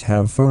 How many times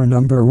have 4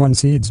 number 1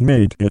 seeds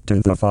made it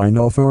to the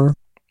Final Four?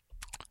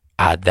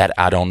 I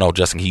don't know.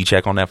 Justin, can you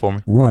check on that for me?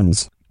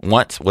 Once.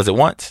 Was it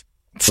once?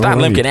 Scott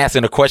Limkin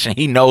asking a question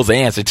he knows the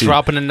answer to.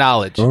 Dropping the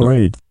knowledge.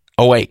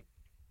 Oh, wait.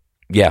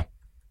 Yeah.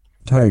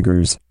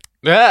 Tigers.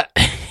 Is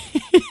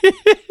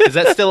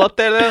that still up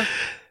there, though?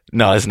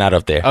 No, it's not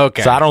up there.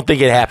 Okay. So I don't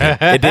think it happened.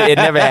 It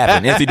never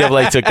happened.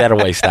 NCAA took that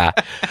away, Sty.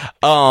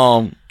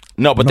 No,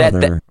 but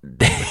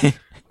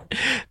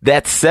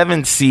that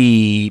 7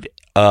 seed,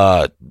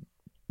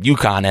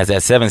 UConn has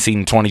that 7 seed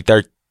in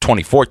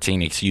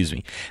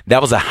 2014,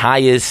 that was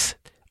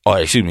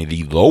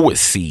the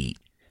lowest seed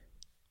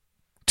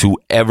to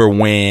ever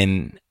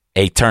win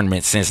a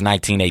tournament since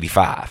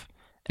 1985.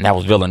 And that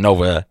was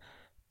Villanova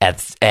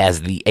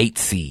as the 8th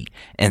seed.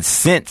 And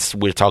since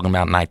we're talking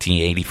about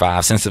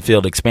 1985, since the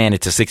field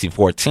expanded to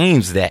 64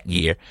 teams that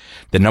year,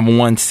 the number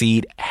 1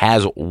 seed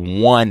has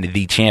won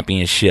the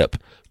championship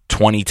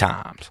 20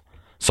 times.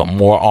 So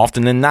more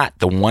often than not,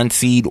 the 1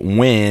 seed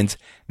wins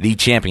the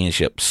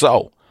championship.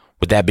 So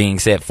with that being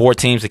said, 4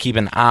 teams to keep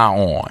an eye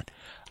on.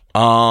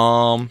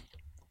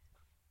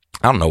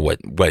 I don't know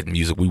what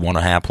music we want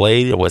to have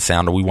played or what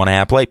sound we want to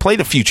have played. Play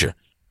the future.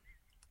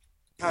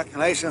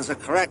 Calculations are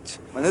correct.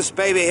 When this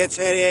baby hits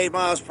 88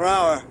 miles per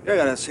hour, you're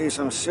going to see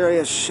some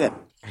serious shit.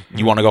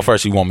 You want to go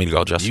first or you want me to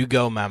go, Justin? You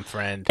go, my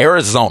friend.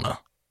 Arizona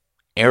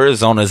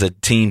is a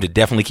team to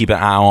definitely keep an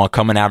eye on.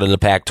 Coming out of the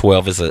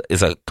Pac-12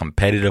 is a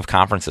competitive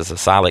conference. It's a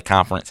solid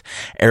conference.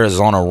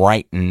 Arizona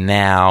right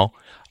now,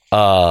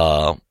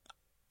 per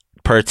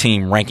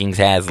team rankings,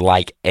 has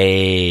like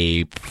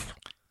I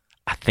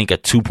think a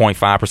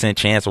 2.5%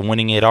 chance of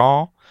winning it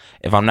all.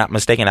 If I'm not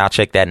mistaken, I'll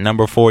check that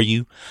number for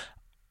you.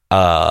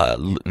 Now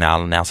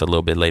I'll announce it a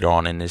little bit later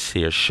on in this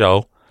here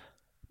show.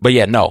 But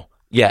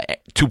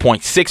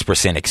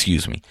 2.6%,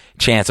 excuse me,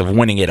 chance of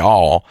winning it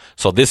all.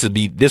 So this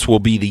will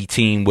be the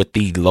team with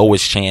the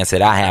lowest chance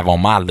that I have on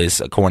my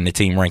list, according to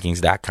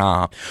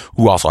TeamRankings.com,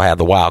 who also have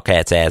the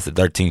Wildcats as the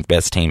 13th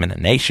best team in the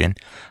nation.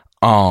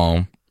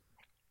 But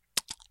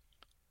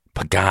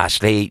gosh,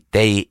 they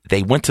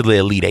went to the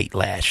Elite Eight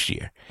last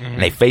year,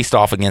 and they faced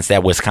off against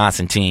that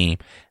Wisconsin team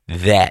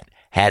that,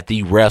 had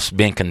the refs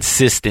been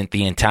consistent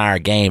the entire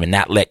game and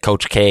not let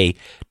Coach K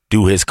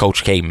do his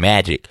Coach K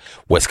magic,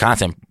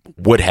 Wisconsin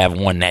would have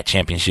won that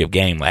championship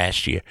game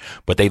last year.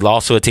 But they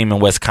lost to a team in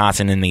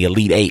Wisconsin in the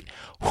Elite Eight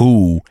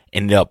who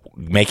ended up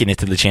making it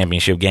to the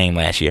championship game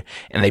last year.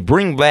 And they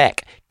bring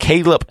back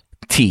Caleb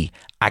T.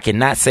 I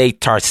cannot say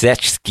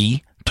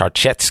Tarchetsky.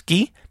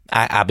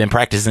 I've been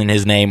practicing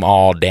his name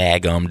all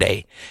daggum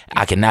day.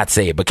 I cannot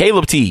say it, but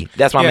Caleb T,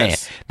 that's my man.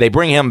 They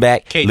bring him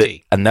back.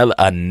 KT.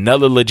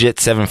 Another legit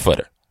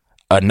 7-footer.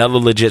 Another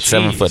legit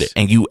 7-footer.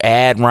 And you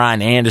add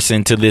Ryan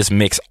Anderson to this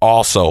mix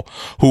also,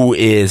 who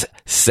is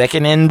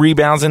second in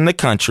rebounds in the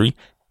country.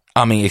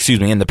 In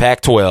the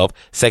Pac-12,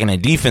 second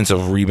in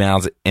defensive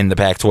rebounds in the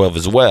Pac-12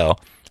 as well.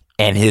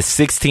 And his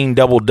 16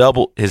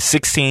 double-doubles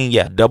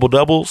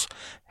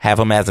have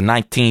him as the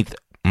 19th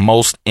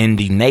most in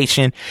the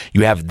nation.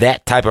 You have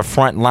that type of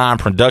front line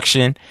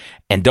production.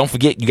 And don't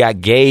forget, you got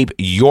Gabe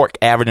York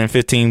averaging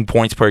 15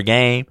 points per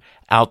game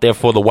out there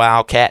for the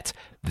Wildcats.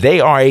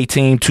 They are a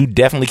team to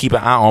definitely keep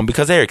an eye on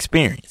because they're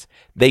experienced.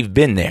 They've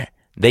been there.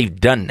 They've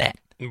done that.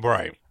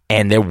 Right.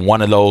 And they're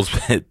one of those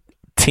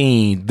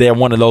teams. They're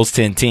one of those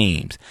 10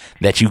 teams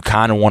that you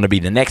kind of want to be.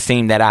 The next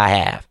team that I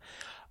have,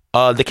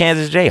 the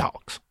Kansas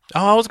Jayhawks.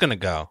 Oh, I was going to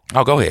go.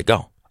 Oh, go ahead.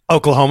 Go.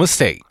 Oklahoma.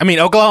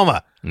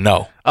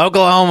 No.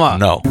 Oklahoma.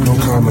 No. No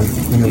comment.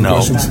 Any other No.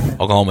 questions?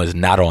 Oklahoma is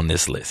not on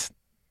this list.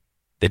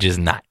 They're just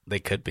not. They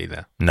could be,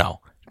 though. No.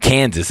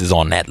 Kansas is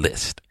on that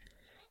list.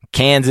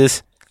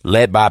 Kansas,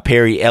 led by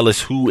Perry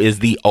Ellis, who is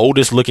the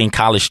oldest looking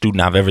college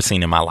student I've ever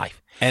seen in my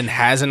life. And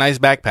has a nice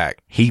backpack.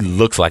 He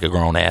looks like a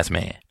grown ass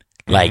man.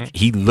 Like,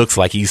 he looks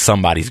like he's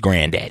somebody's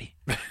granddaddy.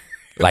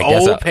 Like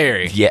old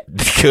Perry. Yeah,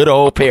 good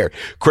old Perry.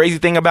 Crazy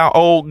thing about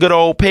good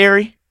old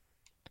Perry,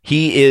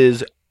 he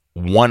is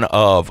one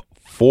of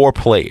 4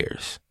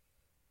 players.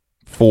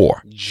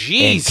 4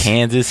 Jeez.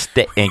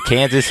 in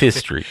Kansas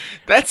history.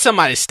 That's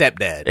somebody's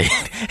stepdad.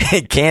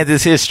 In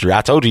Kansas history.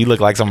 I told you he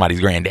looked like somebody's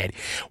granddaddy.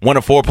 One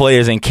of 4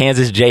 players in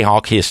Kansas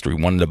Jayhawk history,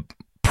 one of the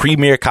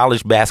premier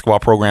college basketball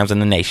programs in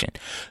the nation,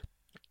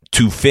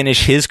 to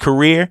finish his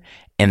career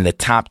in the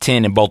top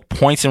 10 in both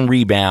points and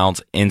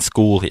rebounds in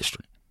school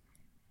history.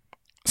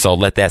 So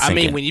let that sink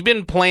in. When you've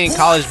been playing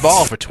college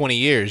ball for 20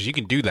 years, you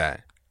can do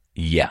that.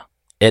 Yeah.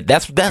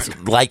 That's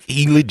like,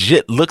 he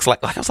legit looks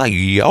like I was like,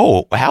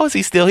 yo, how is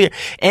he still here?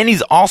 And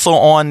he's also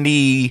on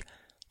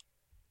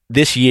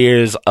this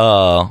year's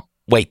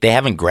they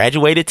haven't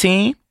graduated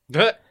team.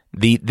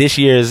 This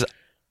year's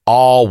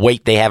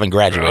they haven't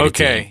graduated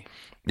team.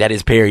 That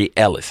is Perry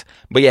Ellis.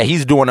 But yeah,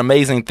 he's doing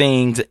amazing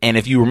things. And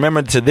if you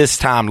remember to this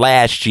time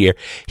last year,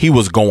 he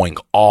was going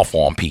off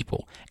on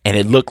people. And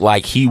it looked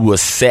like he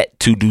was set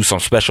to do some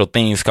special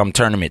things come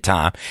tournament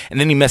time. And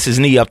then he messed his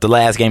knee up the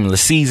last game of the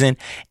season,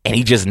 and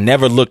he just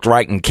never looked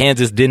right. And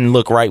Kansas didn't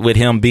look right with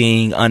him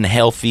being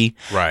unhealthy.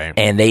 Right.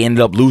 And they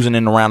ended up losing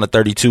in the round of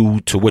 32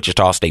 to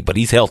Wichita State. But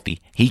he's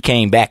healthy. He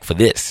came back for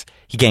this.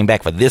 He came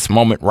back for this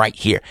moment right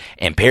here.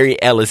 And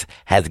Perry Ellis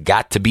has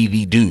got to be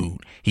the dude.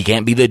 He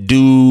can't be the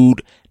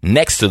dude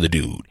next to the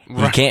dude.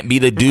 Right. He can't be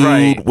the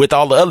dude with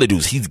all the other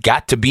dudes. He's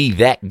got to be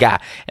that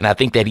guy. And I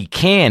think that he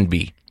can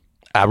be.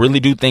 I really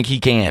do think he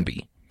can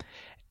be.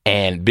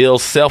 And Bill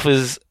Self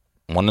is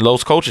one of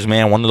those coaches,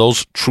 man, one of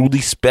those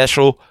truly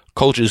special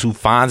coaches who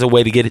finds a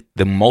way to get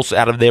the most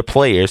out of their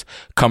players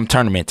come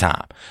tournament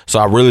time. So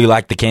I really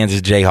like the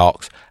Kansas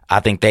Jayhawks.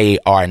 I think they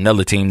are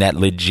another team that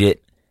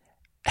legit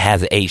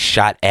has a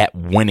shot at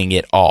winning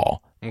it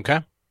all. Okay.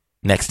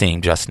 Next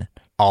team, Justin.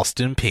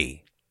 Austin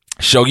P.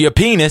 Show your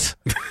penis.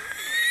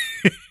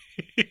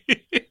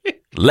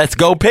 Let's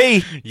go,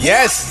 P.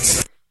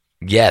 Yes.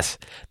 Yes.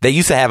 They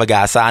used to have a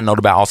guy, side note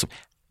about Austin.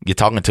 You're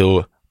talking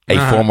to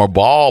a former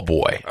ball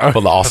boy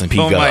for the Austin P.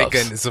 Govs. Oh, my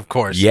goodness, of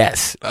course.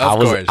 Yes. Of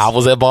course. I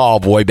was a ball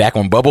boy back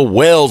when Bubba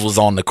Wells was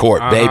on the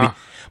court, baby.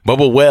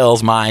 Bubba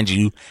Wells, mind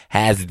you,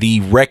 has the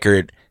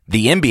record,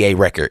 the NBA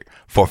record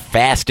for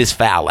fastest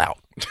foul out.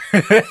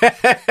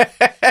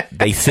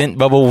 They sent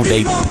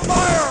Bubba,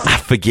 I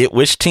forget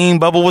which team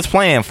Bubba was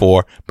playing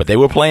for, but they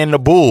were playing the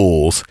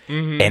Bulls,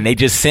 and they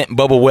just sent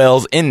Bubba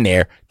Wells in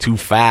there to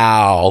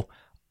foul.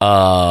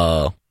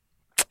 Was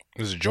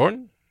it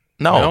Jordan?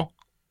 No.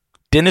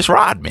 Dennis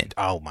Rodman.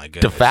 Oh my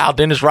goodness. To foul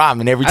Dennis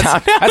Rodman every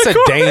time. That's a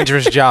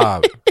dangerous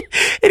job.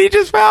 And he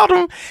just fouled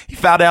him. He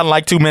fouled out in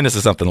like 2 minutes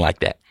or something like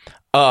that.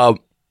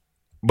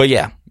 But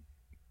yeah,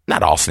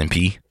 not Austin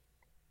P.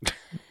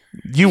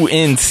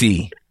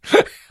 UNC.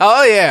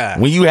 Oh yeah.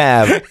 When you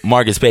have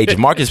Marcus Page,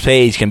 Marcus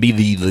Page can be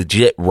the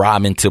legit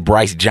Robin to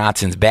Bryce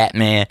Johnson's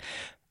Batman.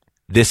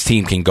 This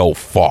team can go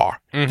far.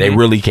 They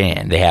really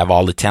can. They have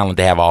all the talent.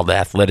 They have all the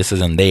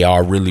athleticism. They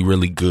are really,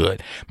 really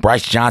good.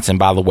 Bryce Johnson,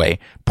 by the way,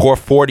 per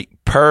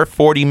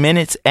 40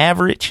 minutes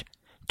average,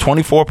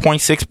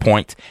 24.6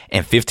 points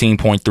and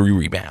 15.3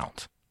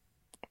 rebounds.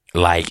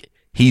 Like,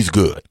 he's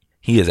good.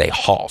 He is a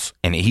hoss,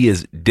 and he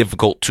is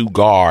difficult to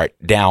guard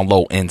down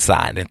low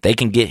inside. If they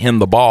can get him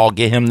the ball,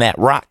 get him that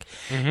rock,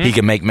 he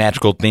can make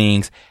magical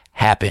things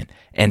happen.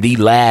 And the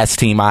last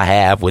team I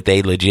have with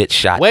a legit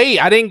shot. Wait,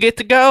 I didn't get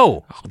to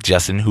go.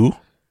 Justin, who?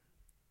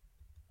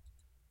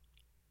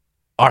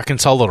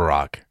 Arkansas Little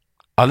Rock.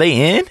 Are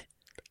they in?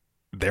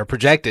 They're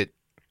projected.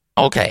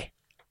 Okay.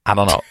 I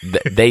don't know.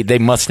 They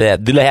must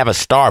have. Do they have a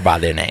star by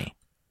their name?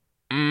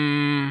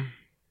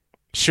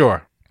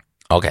 Sure.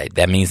 Okay,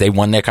 that means they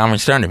won their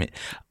conference tournament.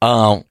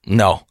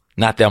 No,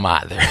 not them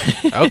either.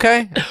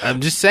 Okay,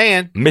 I'm just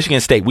saying.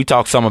 Michigan State. We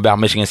talked some about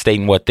Michigan State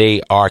and what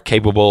they are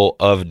capable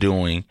of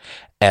doing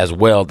as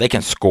well. They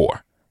can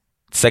score.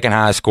 Second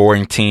highest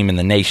scoring team in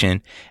the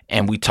nation.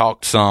 And we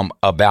talked some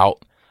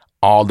about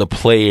all the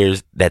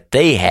players that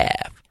they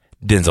have.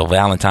 Denzel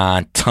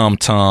Valentine, Tum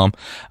Tum,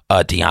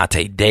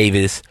 Deontay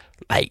Davis,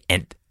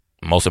 and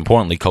most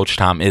importantly, Coach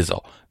Tom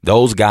Izzo.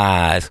 Those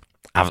guys,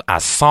 I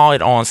saw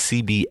it on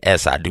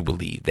CBS, I do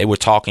believe. They were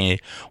talking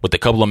with a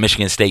couple of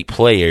Michigan State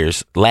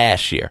players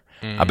last year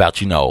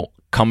about,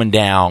 coming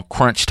down,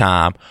 crunch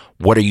time.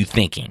 What are you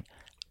thinking?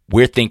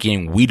 We're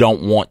thinking we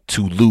don't want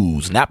to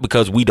lose, not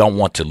because we don't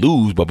want to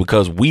lose, but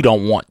because we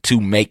don't want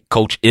to make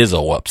Coach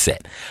Izzo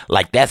upset.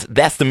 Like, that's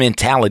the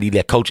mentality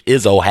that Coach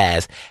Izzo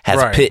has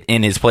right. put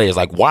in his players.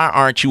 Like, why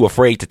aren't you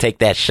afraid to take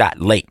that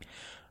shot late?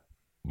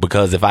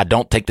 Because if I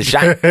don't take the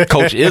shot,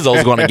 Coach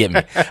Izzo's going to get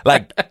me.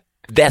 Like,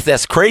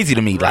 that's crazy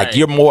to me. Right. Like,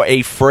 you're more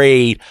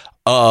afraid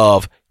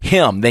of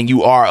him than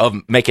you are of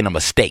making a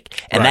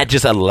mistake. And that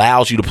just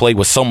allows you to play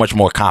with so much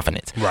more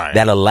confidence. Right.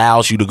 That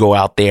allows you to go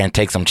out there and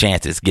take some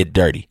chances, get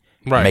dirty,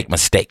 make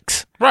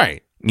mistakes.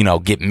 Right.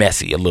 Get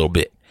messy a little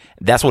bit.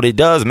 That's what it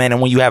does, man.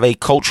 And when you have a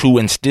coach who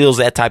instills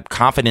that type of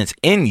confidence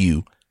in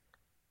you,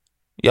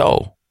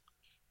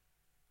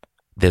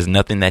 there's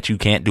nothing that you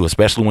can't do,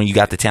 especially when you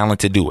got the talent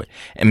to do it.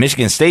 And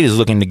Michigan State is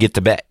looking to get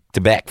to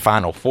back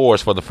Final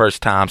Fours for the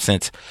first time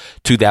since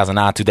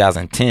 2009,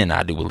 2010,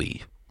 I do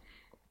believe.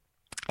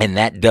 And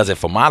that does it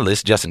for my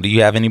list. Justin, do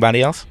you have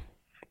anybody else?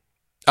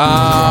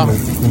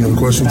 Any other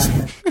questions?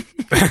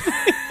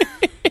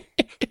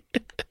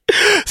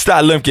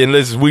 Sty Lumpkin,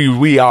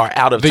 we are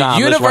out of time.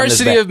 The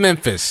University of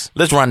Memphis.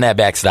 Let's run that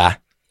back, Sty.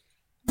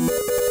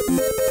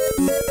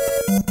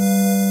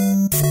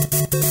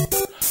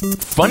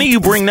 Funny you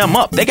bring them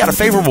up. They got a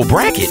favorable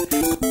bracket.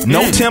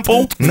 No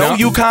Temple, no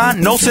UConn,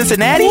 no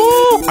Cincinnati.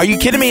 Woo. Are you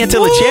kidding me?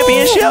 Until the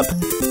championship?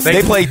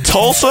 They play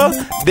Tulsa.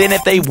 Then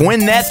if they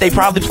win that, they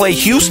probably play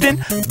Houston.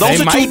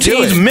 Those are two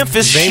teams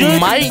Memphis should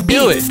might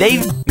do it. They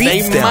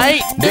beat them.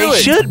 They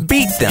should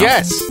beat them.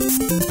 Yes.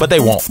 But they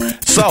won't.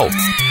 So,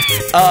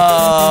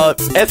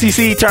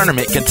 SEC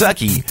tournament,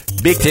 Kentucky.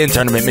 Big 10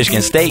 tournament,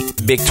 Michigan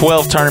State. Big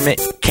 12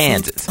 tournament,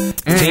 Kansas.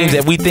 Teams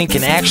that we think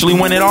can actually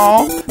win it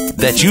all,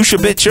 that you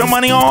should bet your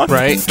money on,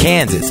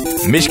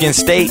 Kansas, Michigan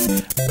State,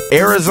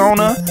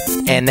 Arizona,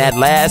 and that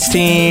last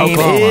team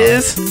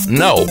is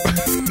no,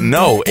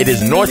 it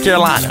is North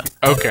Carolina.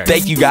 Okay.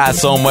 Thank you guys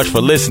so much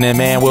for listening,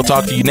 man. We'll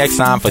talk to you next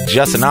time. For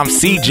Justin, I'm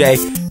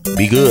CJ.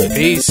 Be good.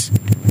 Peace.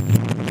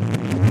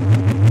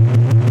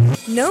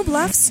 No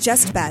Bluffs,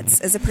 Just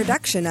Bets is a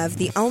production of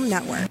the OM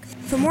Network.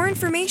 For more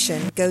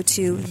information, go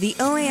to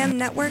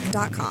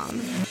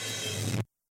theoamnetwork.com.